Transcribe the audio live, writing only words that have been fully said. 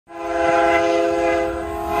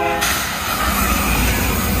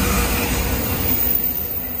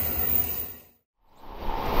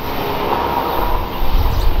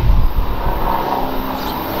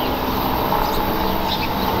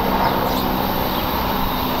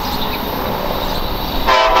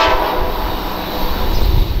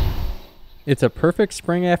It's a perfect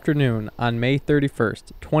spring afternoon on May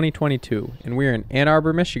 31st, 2022, and we're in Ann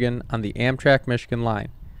Arbor, Michigan on the Amtrak Michigan Line.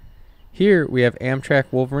 Here we have Amtrak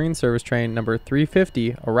Wolverine service train number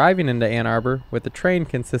 350 arriving into Ann Arbor with a train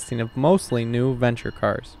consisting of mostly new venture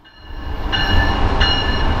cars.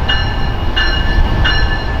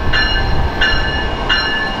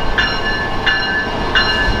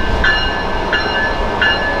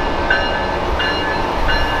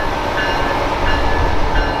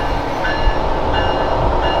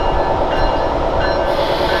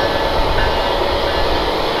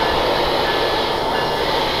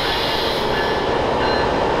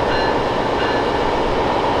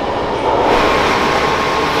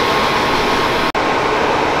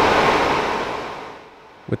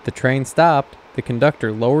 With the train stopped, the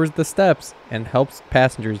conductor lowers the steps and helps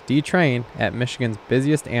passengers detrain at Michigan's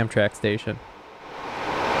busiest Amtrak station.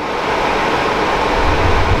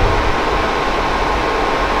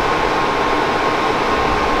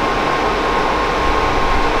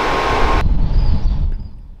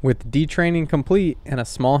 With detraining complete and a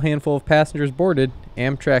small handful of passengers boarded,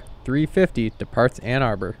 Amtrak 350 departs Ann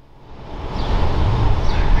Arbor.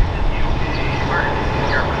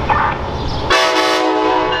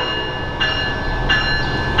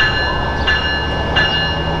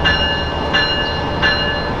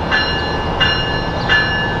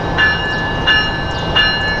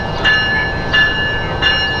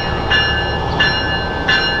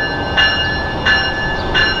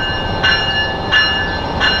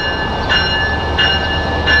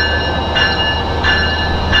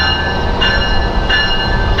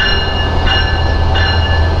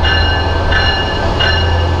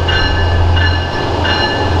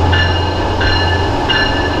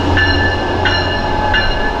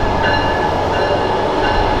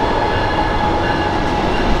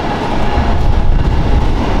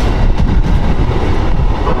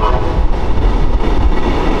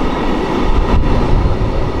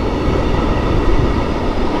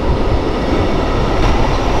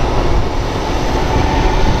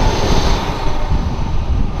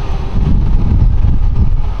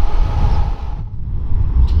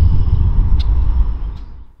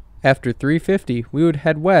 After 350, we would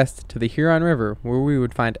head west to the Huron River, where we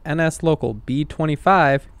would find NS local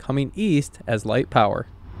B25 coming east as light power.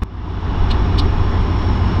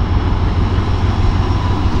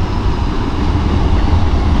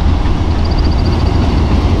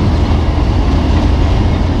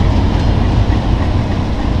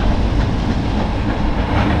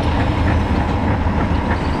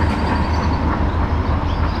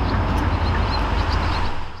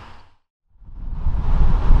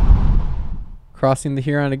 Crossing the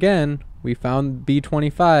Huron again, we found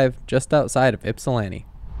B25 just outside of Ypsilanti.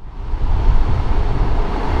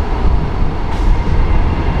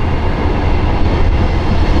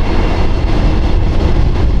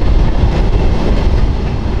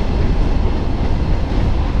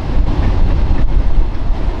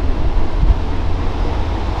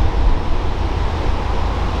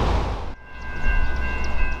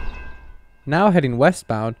 Now heading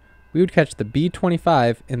westbound, we would catch the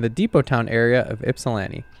B25 in the Depot Town area of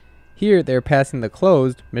Ypsilanti. Here they are passing the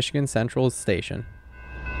closed Michigan Central Station.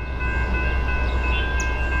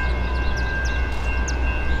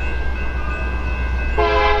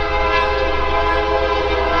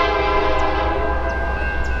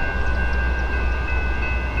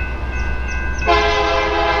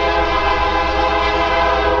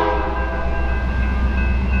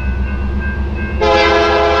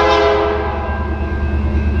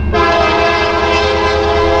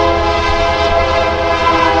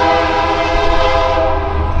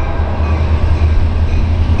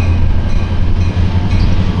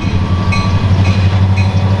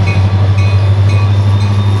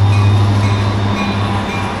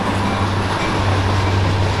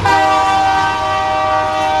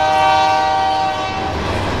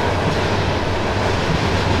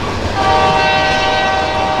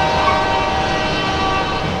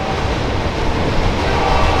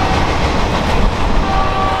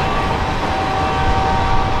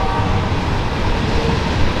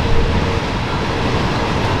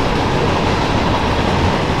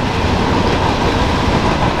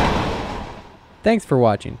 Thanks for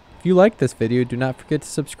watching. If you liked this video, do not forget to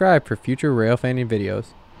subscribe for future rail fanning videos.